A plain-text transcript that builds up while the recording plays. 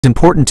It's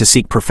important to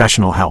seek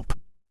professional help.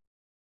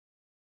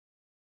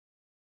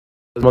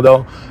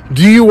 Modelo,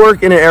 do you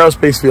work in an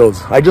aerospace field?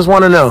 I just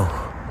want to know.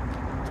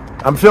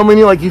 I'm filming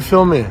you like you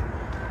film me.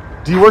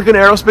 Do you work in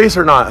aerospace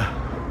or not?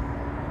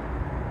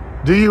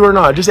 Do you or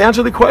not? Just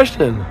answer the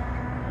question.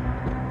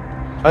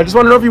 I just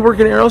want to know if you work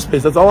in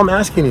aerospace. That's all I'm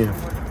asking you.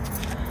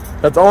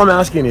 That's all I'm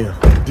asking you.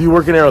 Do you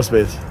work in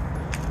aerospace?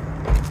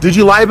 Did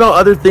you lie about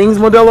other things,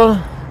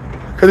 Modelo?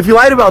 Because if you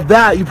lied about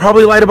that, you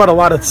probably lied about a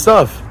lot of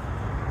stuff.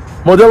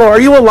 Modelo, are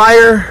you a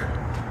liar?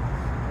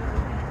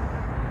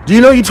 Do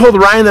you know you told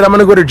Ryan that I'm going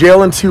to go to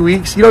jail in 2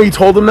 weeks? You know you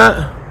told him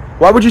that?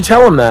 Why would you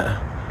tell him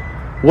that?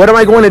 What am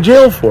I going to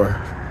jail for?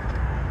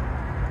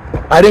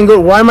 I didn't go.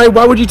 Why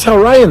would you tell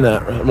Ryan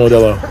that,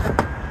 Modelo?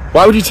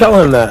 Why would you tell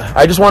him that?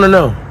 I just want to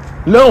know.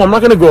 No, I'm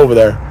not going to go over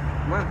there.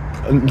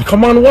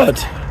 Come on,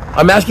 what?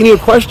 I'm asking you a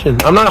question.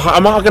 I'm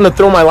not going to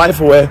throw my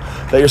life away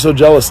that you're so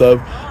jealous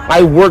of.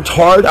 I worked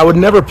hard. I would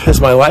never piss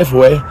my life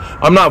away.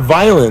 I'm not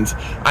violent.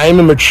 I am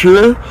a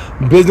mature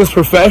business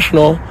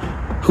professional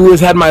who has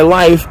had my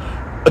life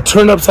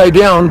turned upside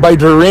down by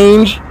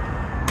deranged,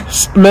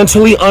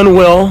 mentally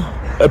unwell,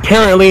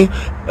 apparently,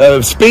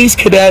 space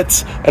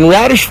cadets and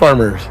radish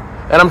farmers.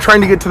 And I'm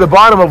trying to get to the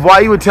bottom of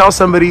why you would tell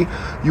somebody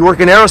you work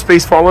in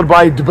aerospace followed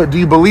by, but do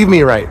you believe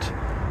me, right?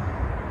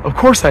 Of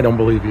course I don't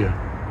believe you.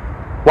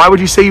 Why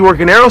would you say you work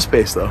in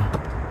aerospace, though?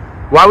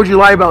 Why would you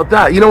lie about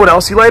that? You know what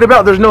else you lied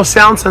about? There's no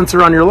sound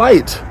sensor on your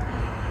light.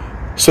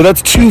 So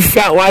that's 2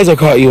 fat lies I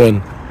caught you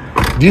in.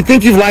 Do you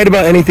think you've lied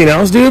about anything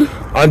else, dude?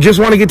 I just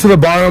want to get to the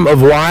bottom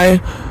of why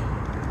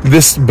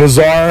this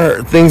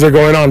bizarre things are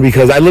going on,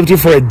 because I lived here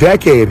for a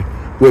decade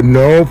with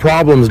no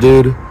problems,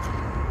 dude.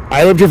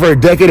 I lived here for a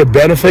decade of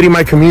benefiting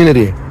my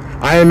community.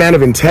 I am a man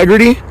of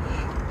integrity,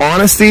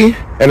 honesty,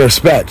 and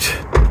respect.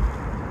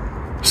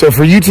 So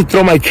for you to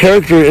throw my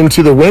character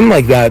into the wind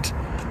like that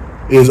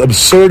is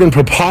absurd and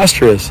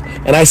preposterous.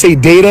 And I say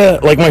data,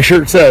 like my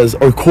shirt says,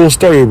 or cool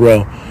story,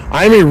 bro.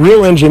 I'm a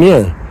real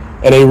engineer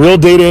and a real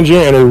data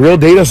engineer and a real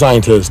data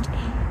scientist.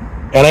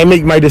 And I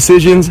make my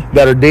decisions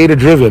that are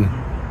data-driven,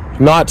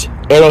 not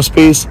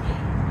aerospace,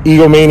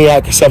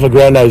 egomaniac,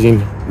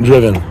 self-aggrandizing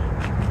driven.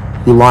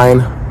 You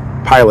lying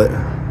pilot.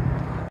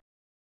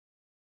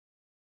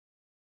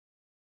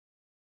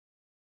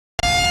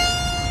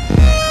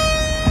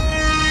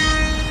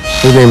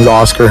 His name's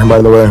Oscar, by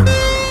the way.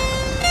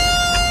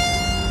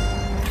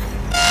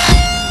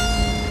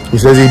 He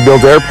says he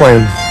built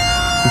airplanes.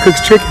 He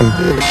cooks chicken.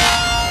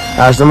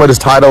 Asked him what his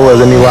title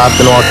was and he laughed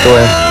and walked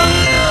away.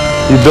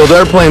 You build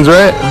airplanes,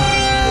 right?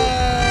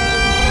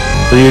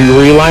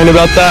 Were you lying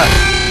about that?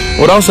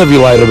 What else have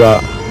you lied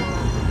about?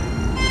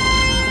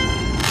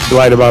 You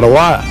lied about a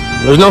lot.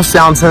 There's no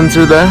sound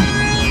sensor there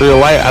for your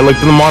light. I looked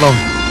at the model.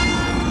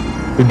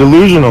 You're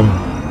delusional.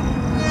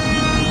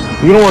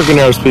 You don't work in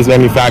aerospace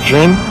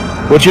manufacturing.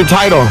 What's your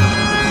title?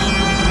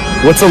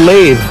 What's a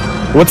lathe?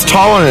 What's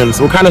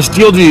tolerance? What kind of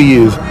steel do you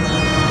use?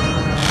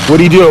 What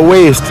do you do at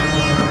waste?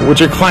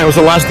 What's your client? What's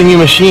the last thing you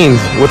machined?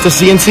 What's a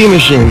CNC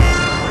machine?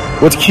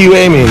 What's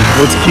QA mean?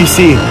 What's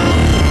QC?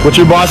 What's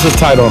your boss's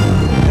title?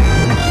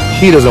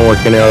 He doesn't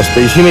work in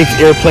aerospace. He makes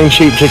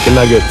airplane-shaped chicken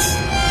nuggets.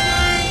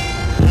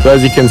 So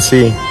as you can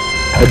see,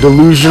 a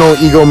delusional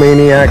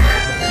egomaniac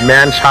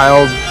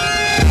man-child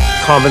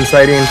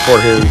compensating for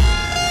his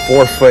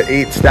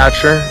 4'8"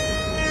 stature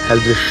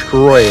has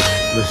destroyed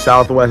the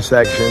southwest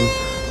section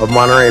of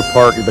Monterey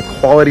Park. The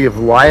quality of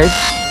life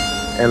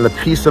and the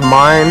peace of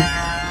mind,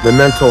 the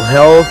mental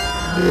health,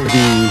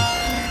 the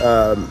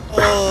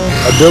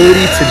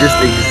ability to just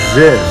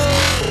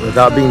exist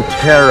without being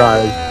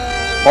terrorized,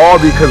 all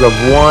because of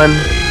one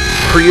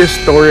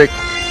prehistoric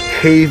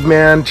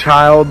caveman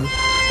child,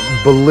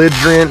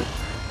 belligerent,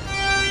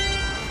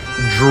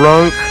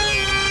 drunk,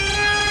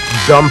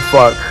 dumb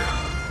fuck.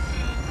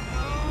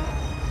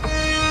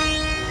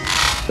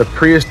 The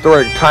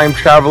prehistoric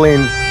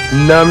time-traveling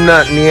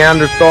numbnut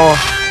Neanderthal,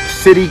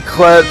 city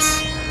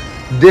klutz,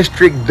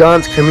 district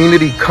dunce,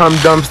 community cum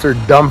dumpster,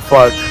 dumb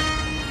fuck.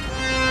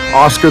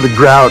 Oscar the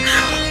Grouch.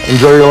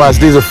 Enjoy your last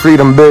days of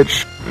freedom,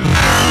 bitch.